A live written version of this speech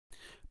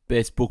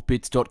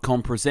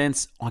BestBookBits.com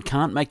presents I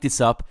Can't Make This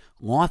Up,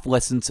 Life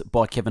Lessons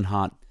by Kevin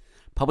Hart.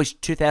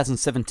 Published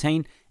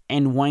 2017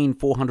 and weighing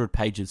 400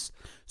 pages.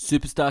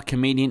 Superstar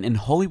comedian and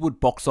Hollywood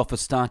box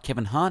office star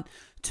Kevin Hart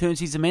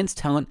turns his immense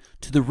talent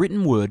to the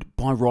written word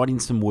by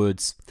writing some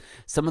words.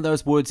 Some of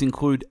those words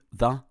include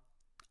the,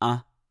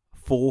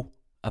 for,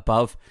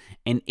 above,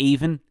 and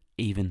even.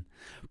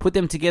 Put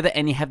them together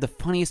and you have the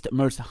funniest,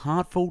 most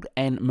heartfelt,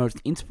 and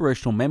most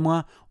inspirational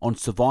memoir on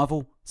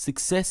survival,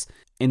 success,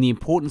 and the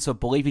importance of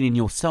believing in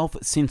yourself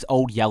since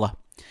Old Yeller.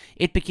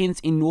 It begins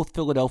in North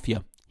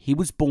Philadelphia. He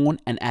was born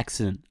an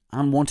accident,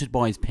 unwanted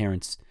by his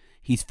parents.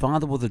 His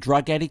father was a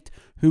drug addict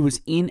who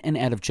was in and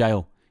out of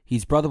jail.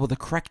 His brother was a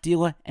crack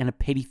dealer and a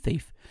petty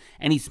thief.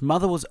 And his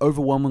mother was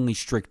overwhelmingly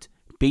strict,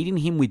 beating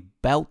him with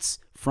belts,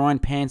 frying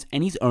pans,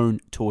 and his own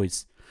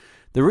toys.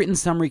 The written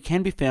summary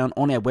can be found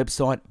on our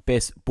website,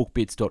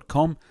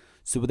 bestbookbits.com.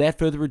 So without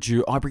further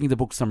ado, I bring you the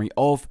book summary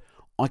of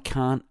I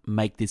Can't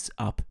Make This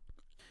Up.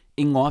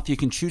 In life, you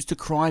can choose to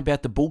cry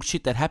about the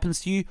bullshit that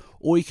happens to you,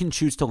 or you can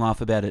choose to laugh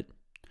about it.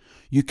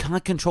 You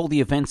can't control the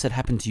events that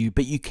happen to you,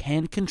 but you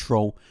can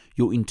control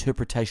your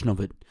interpretation of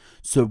it.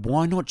 So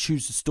why not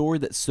choose the story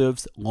that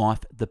serves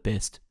life the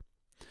best?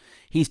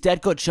 His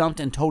dad got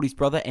jumped and told his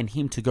brother and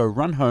him to go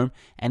run home,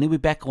 and he'll be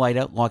back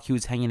later like he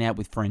was hanging out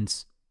with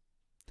friends.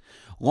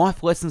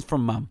 Life lessons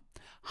from mum.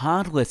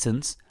 Hard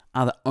lessons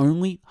are the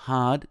only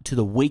hard to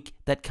the weak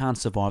that can't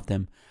survive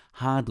them.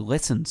 Hard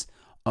lessons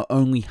are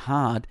only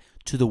hard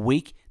to the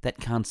weak that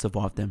can't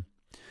survive them.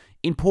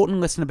 Important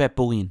lesson about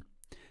bullying.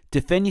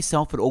 Defend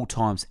yourself at all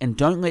times and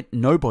don't let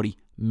nobody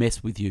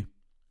mess with you.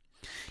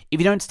 If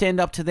you don't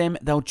stand up to them,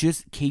 they'll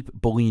just keep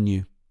bullying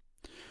you.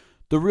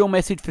 The real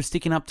message for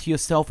sticking up to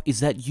yourself is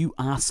that you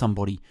are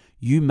somebody.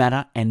 You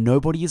matter and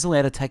nobody is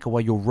allowed to take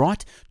away your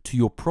right to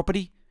your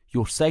property,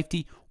 your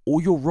safety, or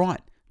your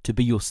right to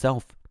be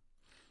yourself.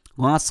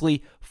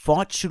 Lastly,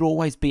 fight should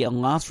always be a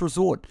last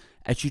resort,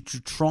 as you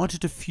should try to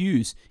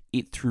diffuse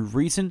it through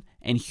reason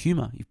and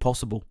humour if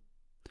possible.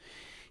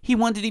 He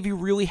wondered if he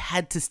really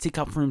had to stick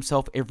up for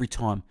himself every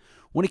time.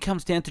 When it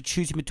comes down to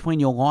choosing between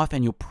your life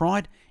and your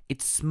pride,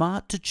 it's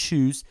smart to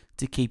choose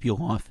to keep your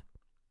life.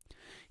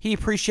 He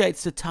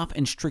appreciates the tough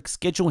and strict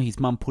schedule his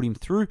mum put him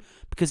through,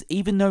 because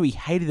even though he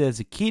hated it as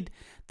a kid,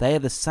 they are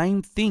the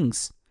same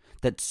things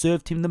that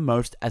served him the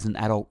most as an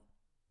adult.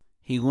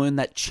 He learned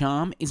that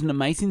charm is an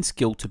amazing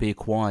skill to be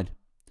acquired.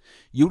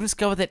 You'll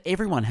discover that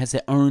everyone has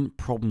their own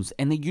problems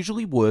and they're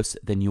usually worse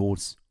than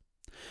yours.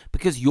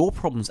 Because your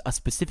problems are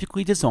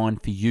specifically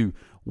designed for you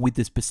with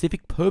the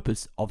specific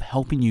purpose of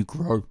helping you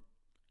grow.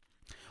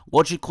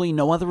 Logically,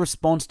 no other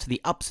response to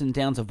the ups and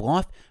downs of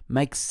life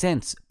makes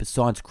sense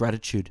besides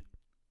gratitude.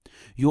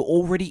 You're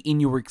already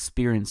in your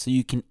experience, so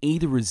you can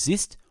either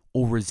resist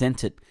or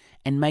resent it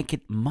and make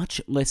it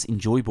much less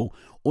enjoyable,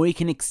 or you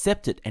can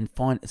accept it and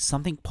find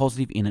something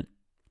positive in it.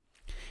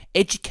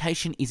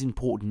 Education is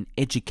important.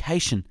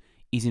 Education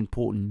is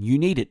important. You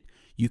need it.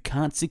 You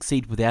can't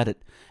succeed without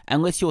it,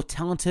 unless you're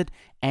talented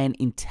and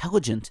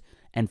intelligent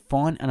and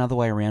find another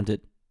way around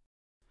it.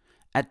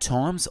 At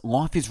times,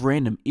 life is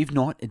random, if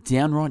not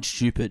downright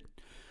stupid.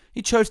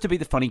 He chose to be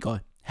the funny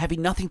guy.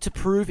 Having nothing to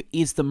prove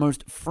is the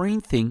most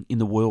freeing thing in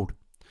the world.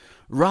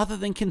 Rather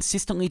than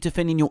consistently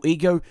defending your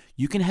ego,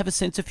 you can have a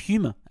sense of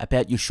humor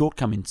about your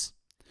shortcomings.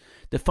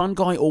 The fun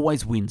guy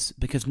always wins,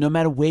 because no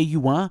matter where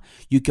you are,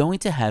 you're going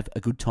to have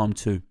a good time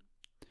too.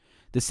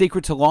 The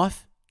secret to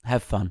life?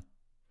 Have fun.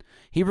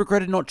 He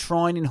regretted not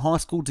trying in high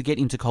school to get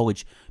into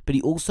college, but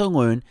he also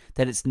learned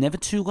that it's never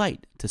too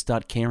late to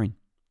start caring.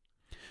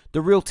 The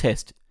real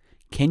test: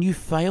 can you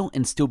fail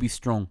and still be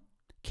strong?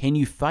 Can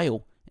you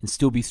fail and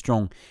still be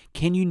strong?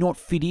 Can you not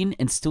fit in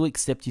and still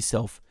accept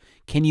yourself?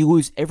 Can you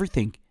lose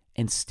everything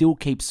and still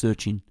keep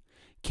searching?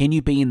 Can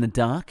you be in the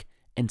dark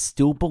and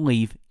still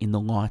believe in the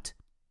light?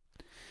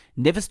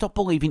 Never stop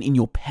believing in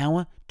your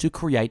power to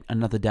create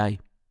another day.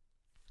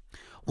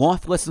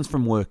 Life lessons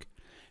from work.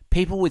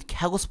 People with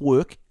callous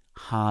work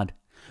hard,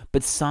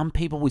 but some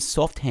people with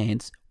soft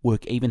hands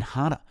work even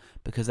harder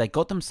because they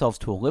got themselves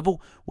to a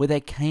level where they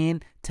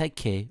can take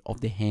care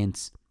of their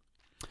hands.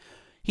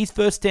 His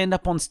first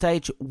stand-up on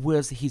stage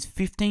was his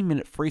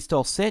 15-minute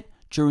freestyle set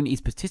during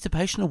his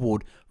participation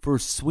award for a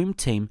swim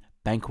team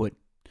banquet.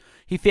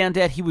 He found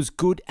out he was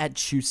good at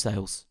shoe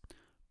sales.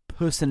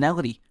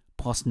 Personality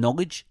plus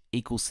knowledge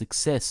equals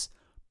success.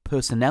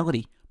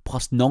 Personality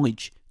plus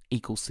knowledge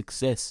equals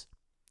success.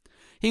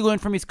 He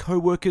learned from his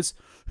co-workers,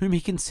 whom he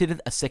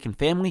considered a second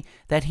family,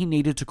 that he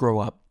needed to grow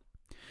up.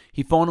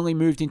 He finally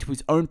moved into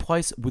his own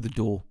place with a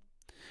door.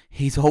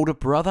 His older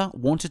brother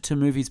wanted to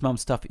move his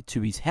mum's stuff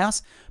to his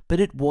house, but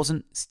it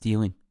wasn't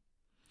stealing.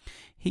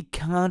 He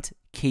can't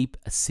keep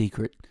a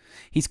secret.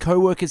 His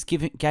co-workers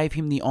gave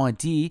him the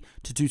idea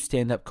to do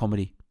stand-up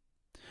comedy.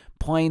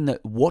 Playing the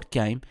what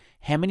game,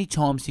 how many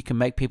times you can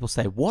make people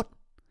say what?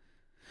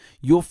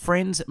 Your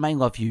friends may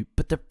love you,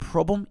 but the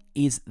problem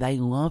is they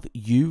love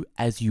you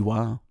as you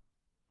are.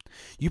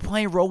 You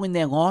play a role in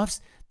their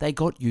lives they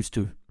got used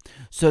to.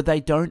 So they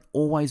don't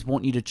always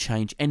want you to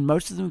change, and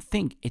most of them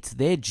think it's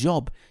their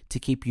job to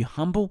keep you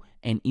humble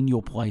and in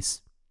your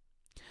place.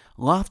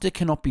 Laughter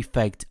cannot be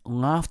faked.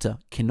 Laughter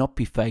cannot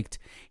be faked.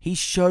 His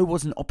show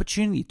was an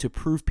opportunity to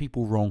prove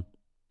people wrong.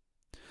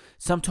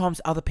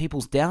 Sometimes other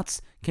people's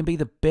doubts can be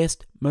the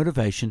best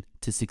motivation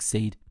to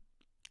succeed.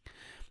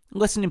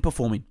 Lesson in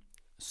performing.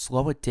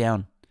 Slow it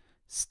down.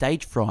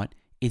 Stage fright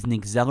is an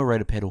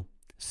accelerator pedal.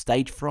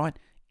 Stage fright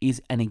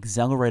is an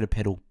accelerator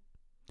pedal.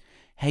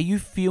 How you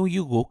feel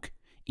you look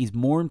is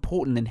more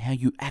important than how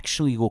you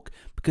actually look,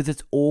 because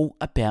it's all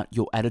about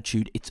your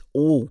attitude. It's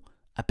all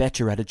about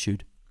your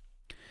attitude.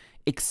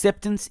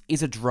 Acceptance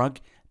is a drug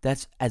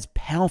that's as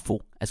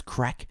powerful as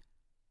crack.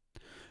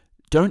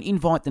 Don't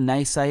invite the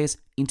naysayers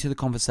into the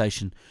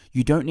conversation.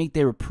 You don't need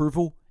their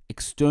approval,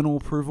 external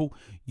approval.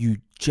 You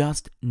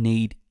just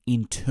need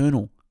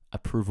internal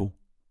approval.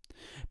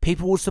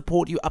 People will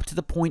support you up to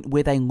the point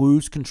where they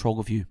lose control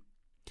of you.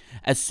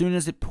 As soon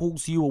as it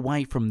pulls you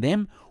away from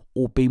them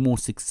or be more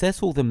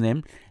successful than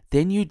them,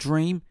 then your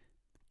dream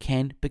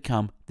can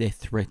become their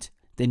threat.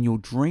 Then your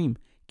dream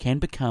can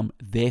become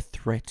their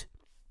threat.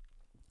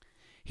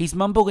 His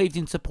mum believed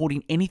in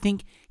supporting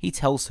anything he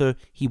tells her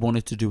he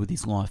wanted to do with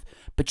his life,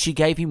 but she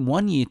gave him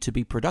 1 year to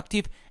be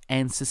productive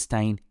and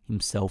sustain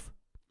himself.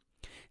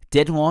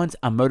 Deadlines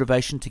are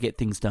motivation to get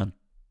things done.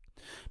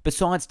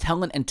 Besides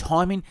talent and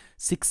timing,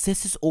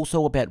 success is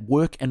also about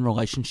work and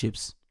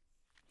relationships.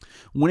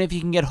 Whenever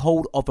you can get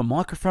hold of a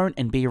microphone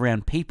and be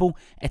around people,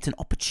 it's an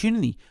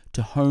opportunity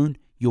to hone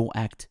your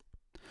act.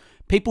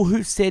 People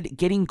who said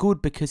getting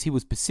good because he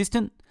was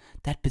persistent,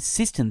 that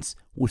persistence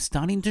was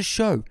starting to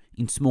show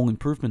in small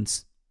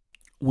improvements.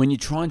 When you're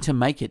trying to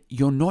make it,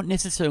 you're not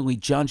necessarily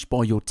judged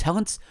by your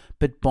talents,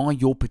 but by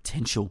your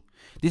potential.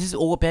 This is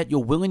all about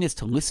your willingness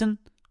to listen,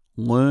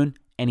 learn,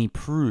 and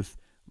improve.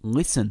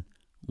 Listen,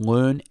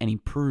 learn, and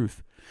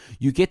improve.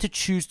 You get to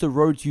choose the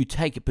roads you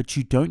take, but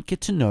you don't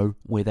get to know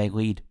where they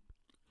lead.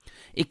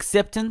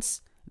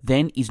 Acceptance,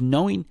 then, is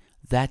knowing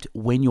that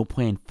when your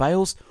plan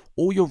fails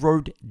or your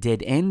road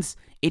dead ends,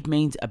 it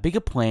means a bigger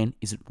plan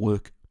is at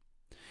work.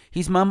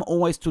 His mum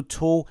always stood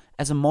tall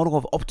as a model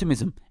of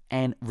optimism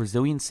and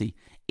resiliency,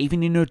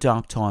 even in her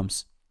dark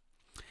times.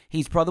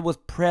 His brother was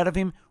proud of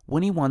him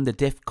when he won the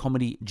Def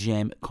Comedy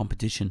Jam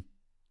competition.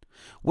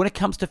 When it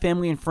comes to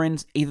family and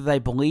friends, either they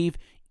believe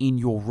in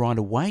you right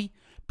away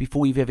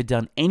before you've ever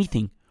done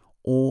anything,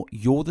 or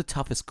you're the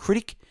toughest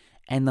critic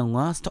and the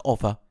last to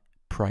offer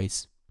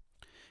praise.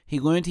 He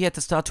learned he had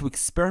to start to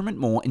experiment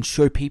more and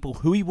show people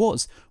who he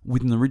was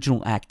with an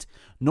original act,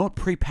 not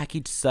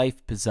prepackaged,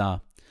 safe,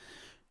 bizarre.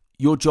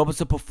 Your job as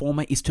a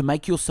performer is to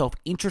make yourself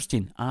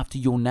interesting after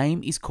your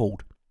name is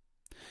called.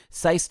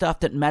 Say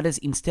stuff that matters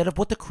instead of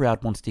what the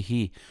crowd wants to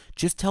hear.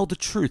 Just tell the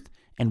truth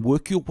and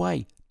work your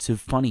way to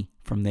funny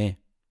from there.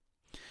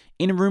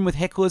 In a room with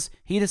hecklers,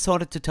 he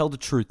decided to tell the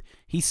truth,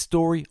 his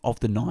story of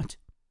the night.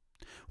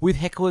 With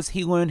hecklers,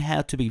 he learned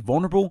how to be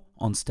vulnerable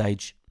on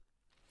stage.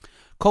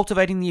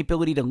 Cultivating the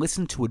ability to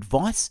listen to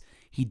advice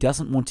he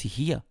doesn't want to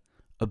hear,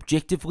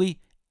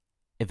 objectively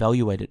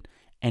evaluate it,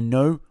 and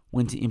know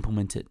when to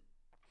implement it.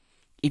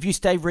 If you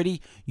stay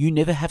ready, you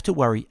never have to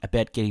worry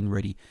about getting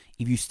ready.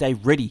 If you stay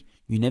ready,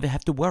 you never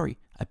have to worry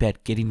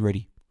about getting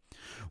ready.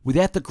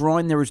 Without the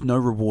grind, there is no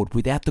reward.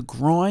 Without the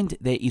grind,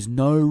 there is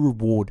no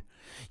reward.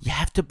 You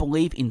have to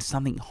believe in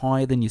something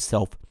higher than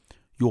yourself,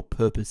 your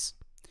purpose.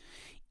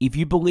 If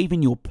you believe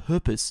in your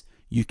purpose,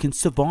 you can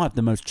survive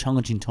the most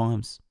challenging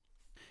times.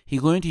 He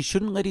learned he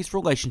shouldn't let his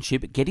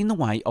relationship get in the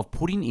way of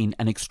putting in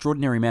an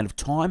extraordinary amount of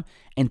time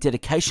and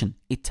dedication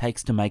it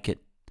takes to make it.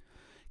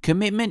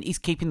 Commitment is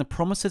keeping the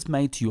promises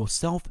made to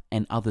yourself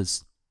and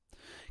others.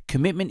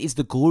 Commitment is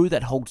the glue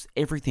that holds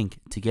everything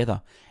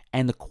together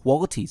and the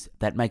qualities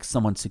that make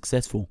someone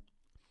successful.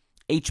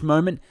 Each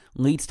moment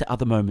leads to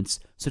other moments,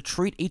 so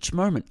treat each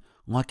moment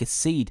like a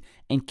seed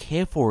and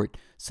care for it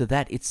so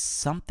that it's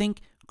something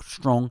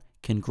strong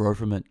can grow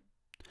from it.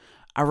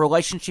 A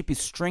relationship is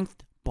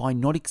strengthened by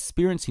not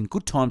experiencing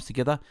good times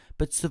together,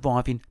 but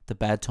surviving the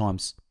bad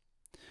times.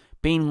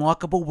 Being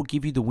likable will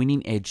give you the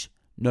winning edge.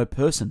 No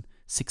person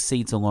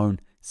succeeds alone.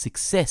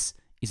 Success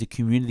is a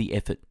community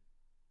effort.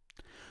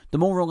 The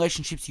more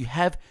relationships you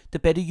have, the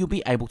better you'll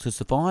be able to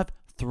survive,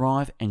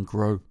 thrive, and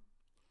grow.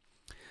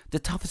 The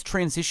toughest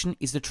transition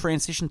is the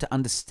transition to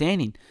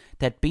understanding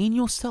that being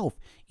yourself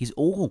is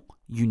all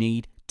you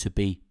need to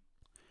be.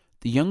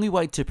 The only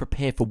way to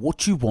prepare for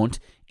what you want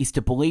is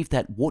to believe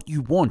that what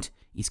you want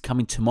is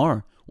coming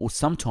tomorrow or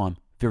sometime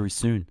very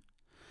soon.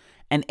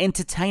 An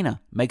entertainer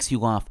makes you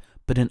laugh,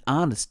 but an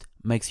artist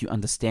makes you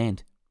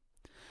understand.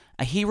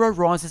 A hero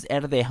rises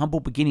out of their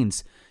humble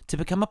beginnings to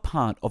become a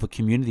part of a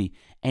community,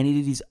 and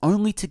it is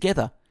only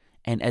together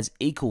and as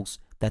equals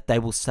that they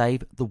will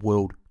save the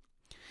world.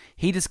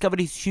 He discovered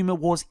his humor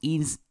was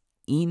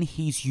in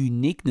his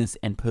uniqueness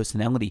and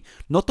personality,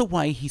 not the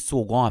way he saw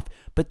life,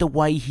 but the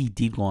way he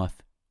did life.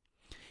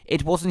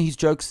 It wasn't his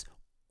jokes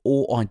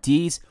or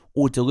ideas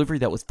or delivery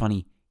that was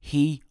funny.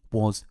 He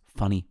was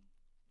funny.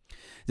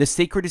 The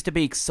secret is to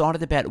be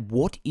excited about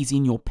what is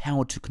in your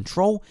power to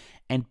control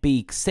and be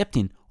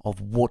accepting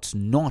of what's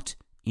not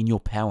in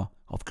your power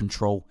of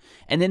control,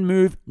 and then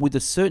move with a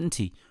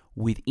certainty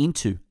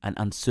into an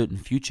uncertain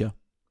future.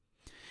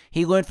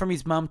 He learned from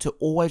his mum to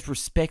always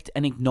respect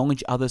and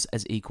acknowledge others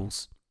as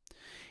equals.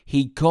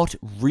 He got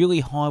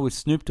really high with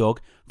Snoop Dogg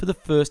for the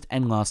first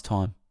and last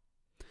time.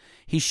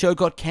 His show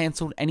got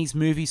cancelled and his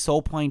movie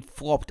Soul Plane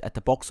flopped at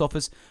the box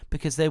office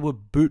because there were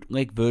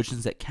bootleg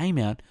versions that came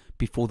out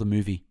before the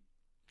movie.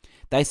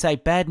 They say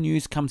bad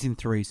news comes in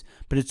threes,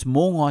 but it's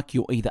more like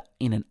you're either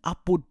in an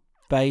upward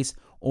phase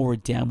or a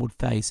downward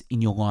phase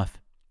in your life.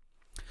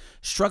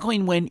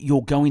 Struggling when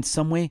you're going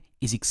somewhere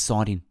is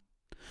exciting.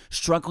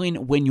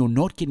 Struggling when you're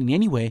not getting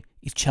anywhere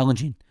is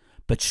challenging,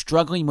 but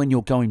struggling when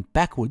you're going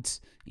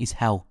backwards is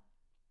hell.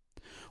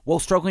 While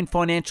struggling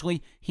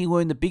financially, he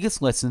learned the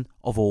biggest lesson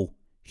of all: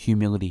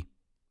 humility.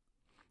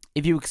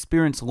 If you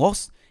experience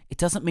loss, it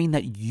doesn't mean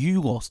that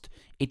you lost.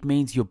 It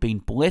means you've been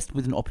blessed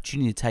with an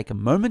opportunity to take a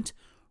moment,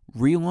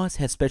 realize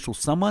how special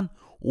someone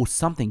or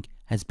something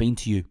has been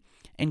to you,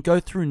 and go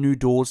through new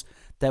doors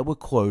that were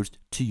closed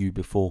to you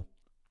before.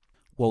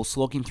 While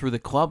slogging through the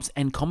clubs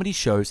and comedy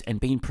shows and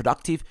being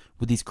productive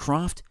with his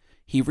craft,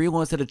 he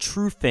realized that a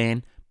true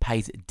fan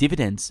pays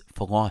dividends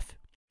for life.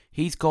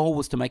 His goal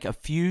was to make a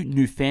few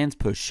new fans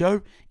per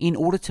show in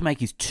order to make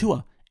his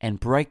tour and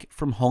break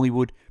from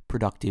Hollywood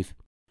productive.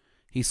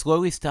 He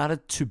slowly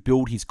started to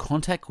build his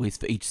contact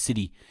list for each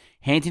city,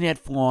 handing out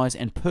flyers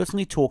and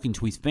personally talking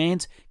to his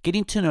fans,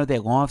 getting to know their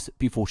lives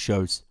before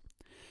shows.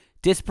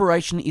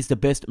 Desperation is the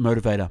best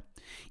motivator.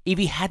 If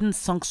he hadn't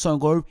sunk so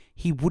low,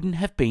 he wouldn't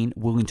have been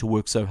willing to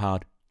work so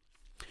hard.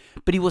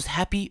 But he was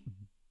happy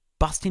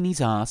busting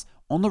his ass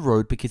on the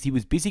road because he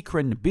was busy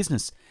creating a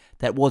business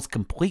that was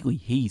completely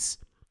his.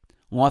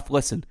 Life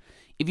lesson: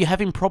 if you're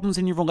having problems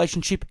in your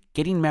relationship,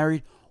 getting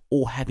married,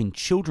 or having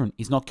children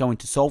is not going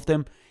to solve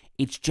them.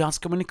 It's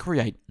just going to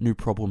create new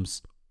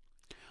problems.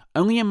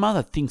 Only your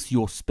mother thinks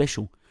you're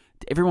special.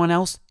 To everyone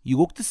else, you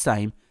look the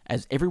same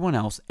as everyone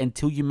else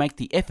until you make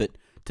the effort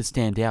to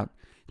stand out.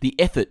 The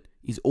effort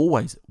is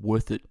always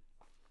worth it.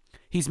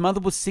 His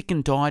mother was sick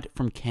and died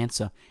from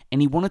cancer,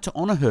 and he wanted to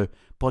honor her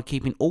by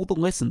keeping all the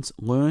lessons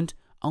learned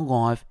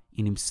alive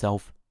in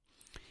himself.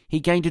 He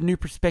gained a new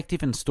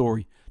perspective and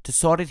story,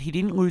 decided he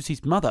didn't lose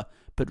his mother,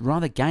 but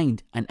rather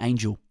gained an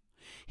angel.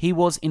 He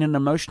was in an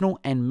emotional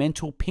and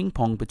mental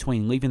ping-pong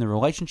between leaving the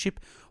relationship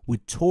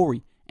with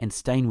Tori and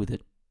staying with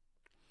it.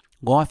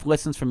 Life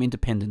lessons from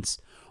independence.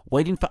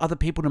 Waiting for other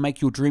people to make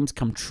your dreams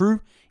come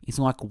true is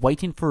like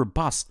waiting for a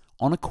bus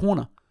on a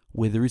corner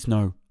where there is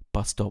no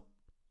bus stop.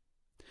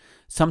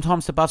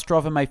 Sometimes the bus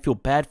driver may feel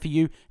bad for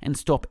you and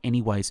stop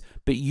anyways,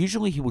 but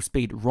usually he will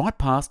speed right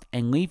past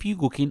and leave you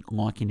looking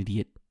like an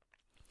idiot.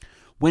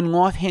 When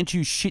life hands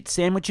you shit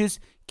sandwiches,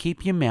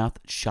 keep your mouth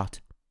shut.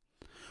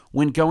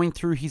 When going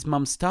through his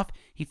mum's stuff,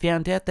 he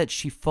found out that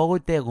she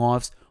followed their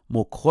lives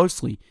more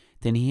closely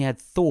than he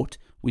had thought,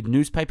 with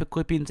newspaper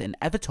clippings and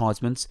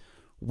advertisements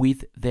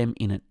with them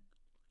in it.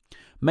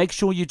 Make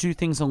sure you do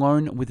things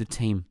alone with a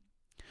team.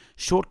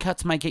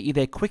 Shortcuts may get you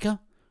there quicker,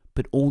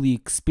 but all the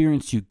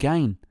experience you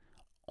gain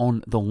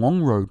on the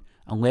long road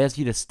allows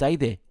you to stay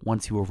there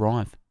once you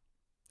arrive.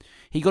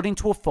 He got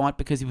into a fight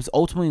because he was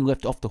ultimately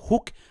left off the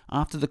hook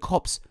after the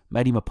cops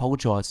made him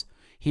apologize.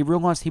 He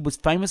realized he was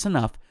famous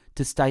enough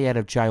to stay out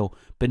of jail,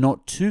 but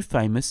not too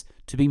famous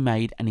to be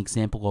made an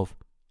example of.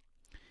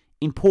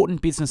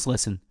 Important business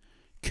lesson: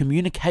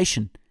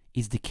 communication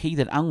is the key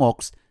that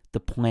unlocks the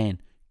plan.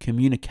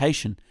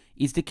 Communication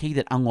is the key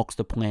that unlocks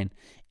the plan.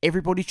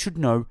 Everybody should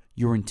know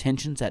your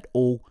intentions at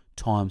all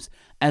times,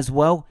 as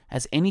well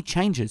as any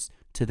changes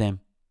to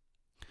them.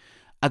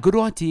 A good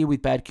idea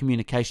with bad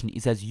communication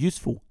is as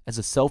useful as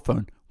a cell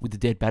phone with a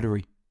dead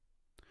battery.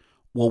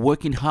 While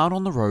working hard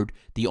on the road,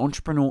 the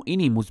entrepreneur in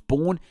him was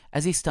born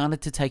as he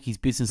started to take his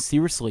business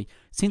seriously,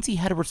 since he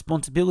had a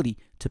responsibility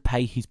to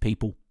pay his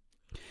people.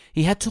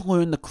 He had to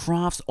learn the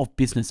crafts of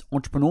business,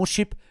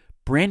 entrepreneurship,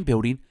 brand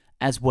building,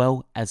 as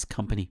well as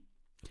company.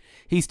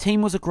 His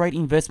team was a great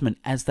investment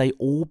as they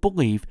all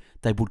believed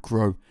they would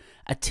grow.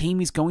 A team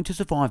is going to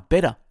survive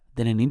better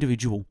than an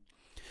individual,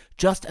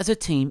 just as a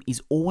team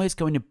is always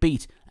going to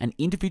beat an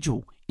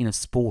individual in a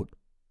sport.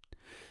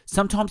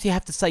 Sometimes you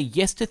have to say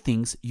yes to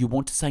things you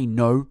want to say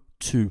no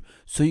to,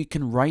 so you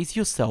can raise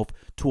yourself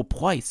to a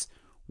place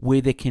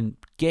where they can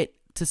get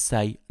to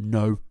say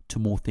no to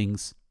more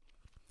things.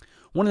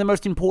 One of the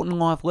most important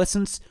life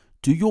lessons: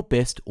 do your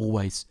best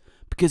always,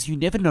 because you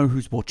never know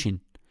who's watching.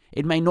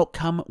 It may not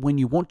come when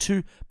you want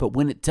to, but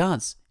when it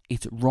does,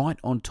 it's right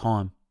on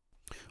time.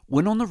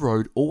 When on the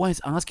road, always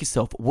ask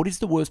yourself, what is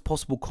the worst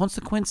possible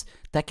consequence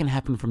that can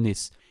happen from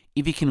this?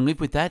 If you can live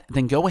with that,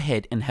 then go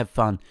ahead and have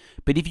fun.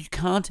 But if you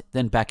can't,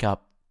 then back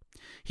up.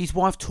 His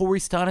wife Tori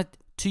started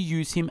to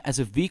use him as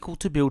a vehicle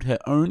to build her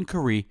own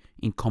career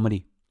in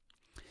comedy.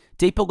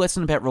 Deeper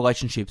lesson about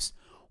relationships.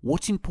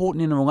 What's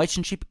important in a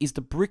relationship is the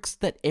bricks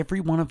that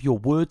every one of your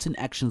words and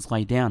actions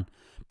lay down,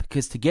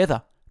 because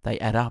together they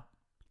add up.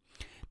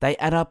 They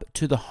add up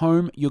to the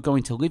home you're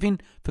going to live in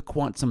for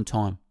quite some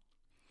time.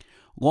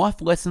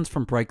 Life lessons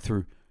from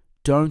Breakthrough.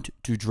 Don't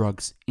do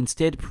drugs.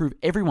 Instead, prove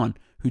everyone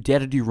who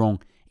doubted you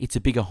wrong. It's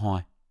a bigger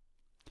high.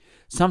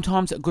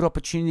 Sometimes a good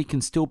opportunity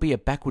can still be a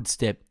backward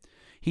step.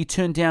 He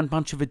turned down a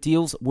bunch of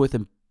deals worth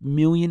 $1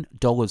 million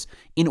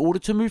in order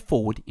to move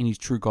forward in his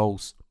true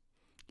goals.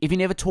 If you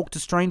never talk to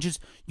strangers,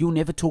 you'll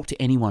never talk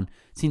to anyone,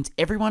 since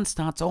everyone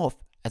starts off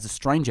as a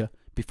stranger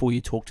before you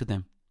talk to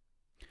them.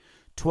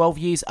 12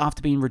 years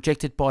after being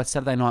rejected by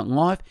Saturday Night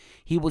Live,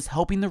 he was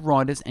helping the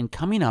writers and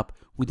coming up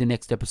with the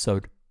next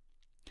episode.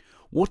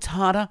 What's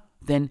harder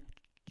than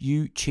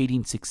you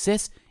cheating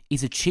success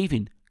is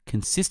achieving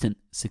consistent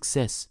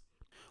success.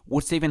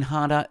 What's even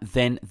harder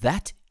than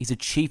that is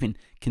achieving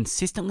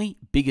consistently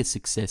bigger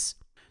success.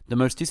 The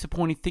most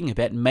disappointing thing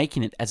about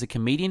making it as a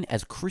comedian,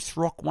 as Chris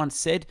Rock once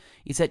said,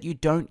 is that you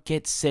don't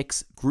get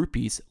sex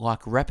groupies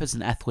like rappers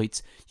and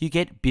athletes, you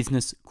get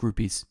business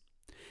groupies.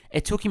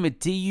 It took him a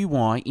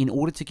DUI in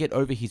order to get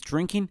over his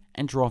drinking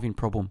and driving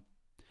problem.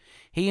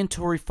 He and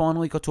Tori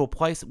finally got to a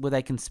place where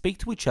they can speak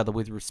to each other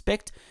with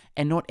respect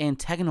and not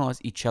antagonize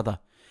each other.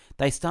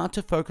 They start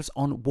to focus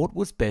on what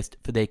was best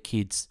for their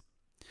kids.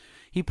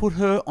 He put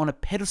her on a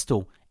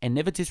pedestal and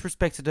never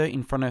disrespected her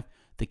in front of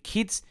the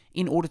kids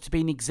in order to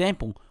be an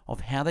example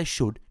of how they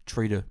should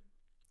treat her.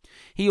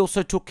 He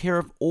also took care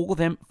of all of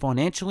them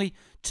financially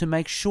to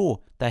make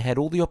sure they had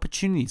all the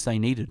opportunities they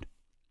needed.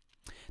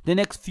 The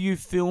next few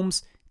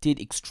films did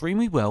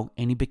extremely well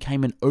and he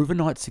became an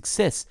overnight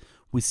success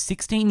with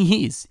 16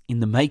 years in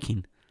the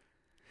making.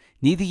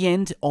 Near the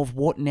end of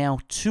What Now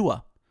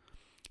tour,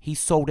 he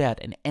sold out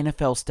an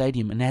NFL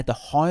stadium and had the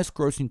highest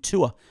grossing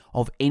tour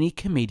of any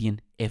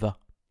comedian ever.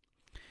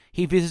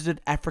 He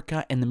visited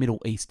Africa and the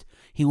Middle East.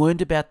 He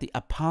learned about the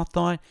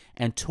apartheid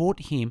and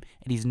taught him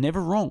it is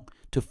never wrong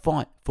to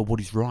fight for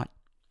what is right.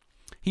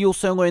 He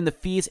also learned the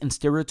fears and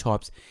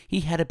stereotypes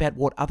he had about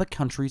what other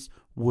countries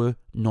were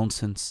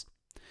nonsense.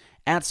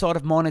 Outside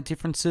of minor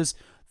differences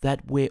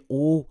that we're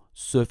all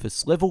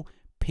surface level,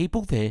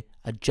 people there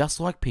are just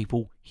like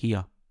people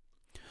here.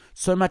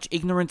 So much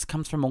ignorance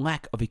comes from a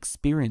lack of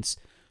experience.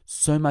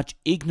 So much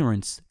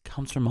ignorance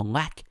comes from a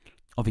lack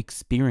of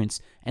experience.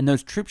 And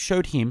those trips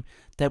showed him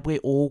that we're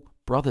all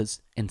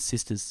brothers and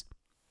sisters.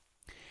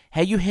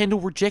 How you handle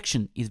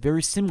rejection is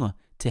very similar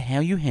to how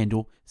you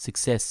handle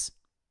success.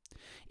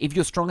 If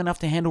you're strong enough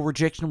to handle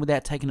rejection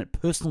without taking it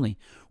personally,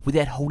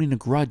 without holding a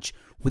grudge,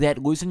 without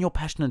losing your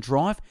passion and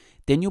drive,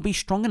 then you'll be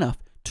strong enough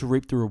to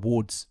reap the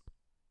rewards.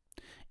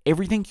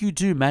 Everything you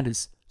do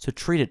matters, so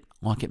treat it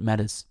like it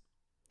matters.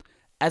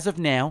 As of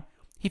now,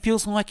 he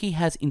feels like he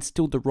has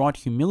instilled the right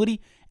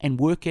humility and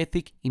work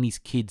ethic in his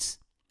kids.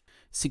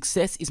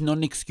 Success is not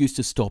an excuse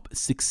to stop.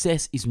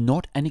 Success is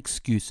not an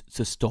excuse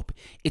to stop.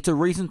 It's a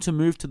reason to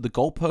move to the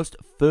goalpost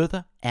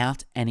further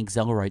out and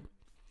accelerate.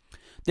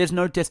 There's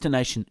no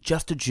destination,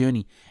 just a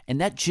journey, and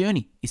that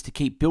journey is to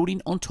keep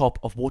building on top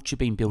of what you've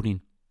been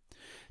building.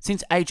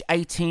 Since age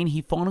 18,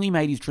 he finally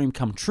made his dream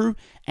come true,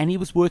 and he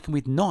was working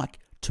with Nike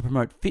to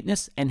promote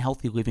fitness and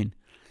healthy living.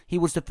 He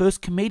was the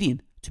first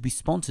comedian to be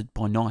sponsored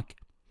by Nike.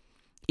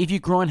 If you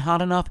grind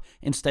hard enough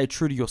and stay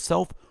true to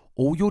yourself,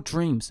 all your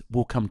dreams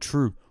will come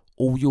true.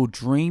 All your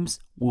dreams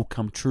will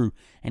come true,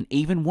 and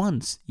even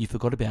ones you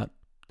forgot about.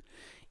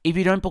 If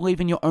you don't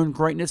believe in your own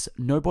greatness,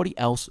 nobody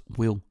else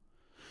will.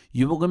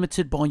 You are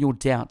limited by your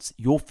doubts,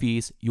 your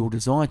fears, your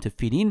desire to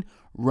fit in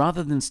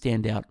rather than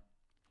stand out.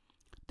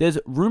 There's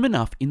room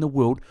enough in the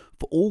world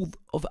for all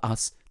of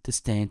us to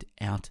stand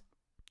out.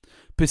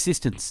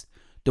 Persistence.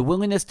 The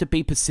willingness to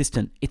be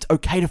persistent. It's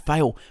okay to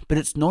fail, but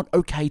it's not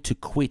okay to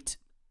quit.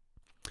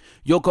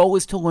 Your goal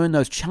is to learn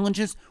those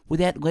challenges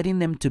without letting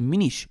them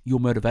diminish your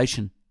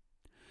motivation.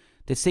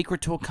 The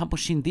secret to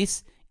accomplishing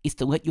this is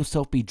to let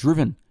yourself be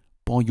driven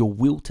by your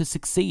will to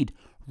succeed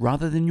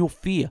rather than your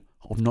fear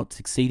of not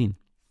succeeding.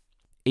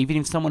 Even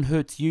if someone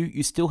hurts you,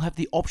 you still have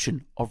the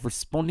option of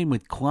responding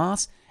with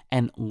class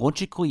and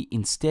logically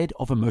instead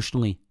of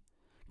emotionally.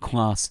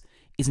 Class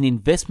is an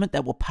investment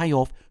that will pay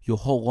off your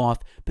whole life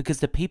because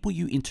the people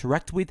you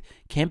interact with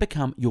can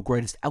become your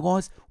greatest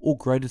allies or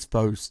greatest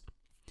foes.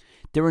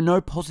 There are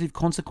no positive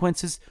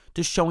consequences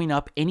to showing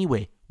up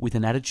anywhere with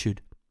an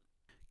attitude.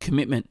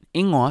 Commitment.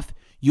 In life,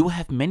 you will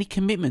have many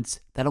commitments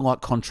that are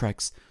like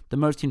contracts. The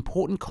most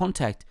important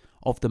contact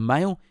of the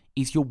male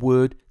is your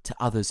word to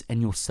others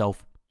and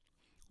yourself.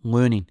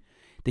 Learning.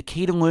 The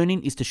key to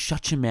learning is to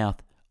shut your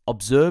mouth,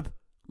 observe,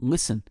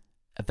 listen,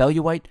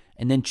 evaluate,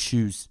 and then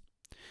choose.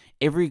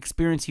 Every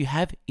experience you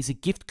have is a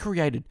gift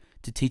created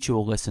to teach you a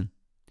lesson.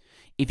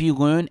 If you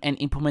learn and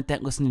implement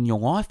that lesson in your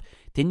life,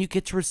 then you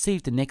get to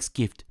receive the next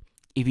gift.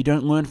 If you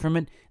don't learn from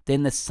it,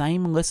 then the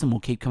same lesson will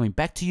keep coming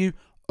back to you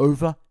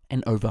over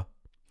and over.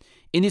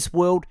 In this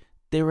world,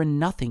 there are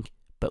nothing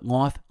but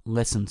life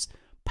lessons.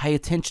 Pay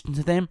attention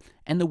to them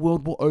and the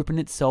world will open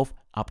itself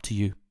up to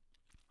you.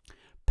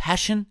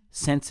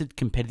 Passion-centered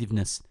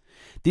competitiveness.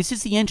 This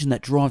is the engine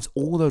that drives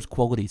all those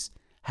qualities.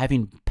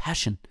 Having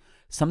passion,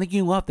 something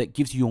you love that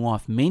gives your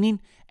life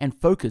meaning and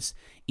focus,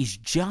 is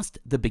just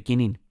the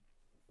beginning.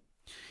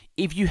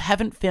 If you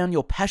haven't found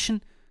your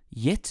passion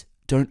yet,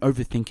 don't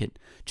overthink it.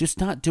 Just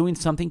start doing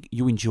something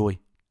you enjoy.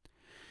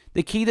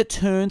 The key that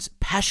turns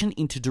passion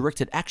into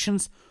directed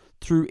actions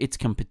through its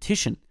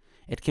competition.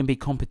 It can be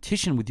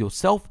competition with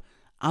yourself,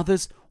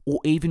 others, or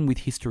even with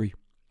history.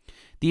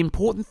 The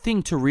important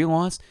thing to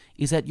realize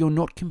is that you're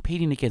not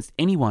competing against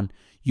anyone,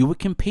 you are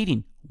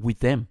competing with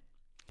them.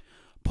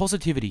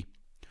 Positivity.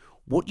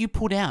 What you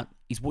put out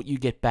is what you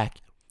get back.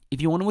 If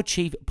you want to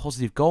achieve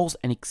positive goals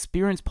and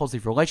experience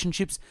positive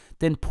relationships,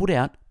 then put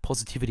out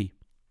positivity.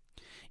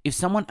 If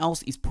someone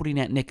else is putting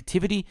out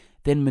negativity,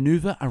 then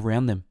maneuver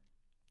around them.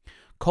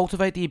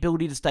 Cultivate the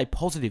ability to stay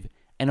positive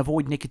and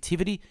avoid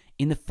negativity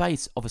in the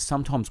face of a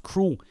sometimes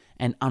cruel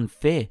and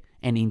unfair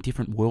and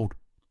indifferent world.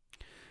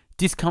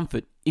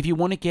 Discomfort. If you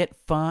want to get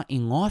far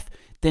in life,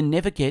 then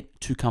never get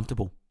too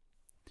comfortable.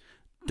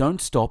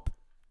 Don't stop,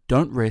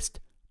 don't rest,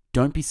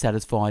 don't be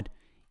satisfied.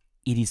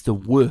 It is the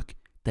work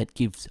that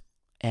gives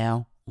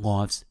our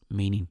lives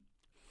meaning.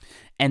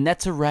 And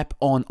that's a wrap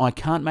on I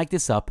Can't Make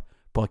This Up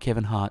by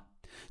Kevin Hart.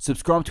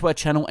 Subscribe to our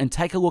channel and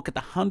take a look at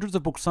the hundreds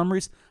of book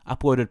summaries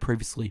uploaded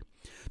previously.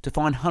 To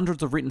find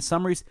hundreds of written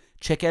summaries,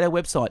 check out our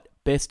website,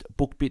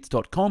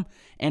 bestbookbits.com,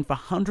 and for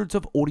hundreds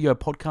of audio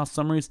podcast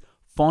summaries,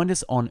 find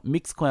us on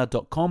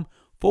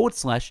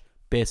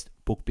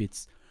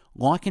mixcloud.com/bestbookbits.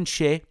 Like and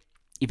share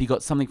if you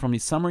got something from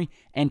this summary,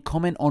 and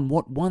comment on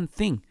what one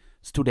thing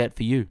stood out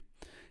for you.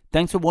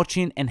 Thanks for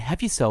watching and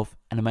have yourself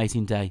an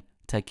amazing day.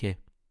 Take care.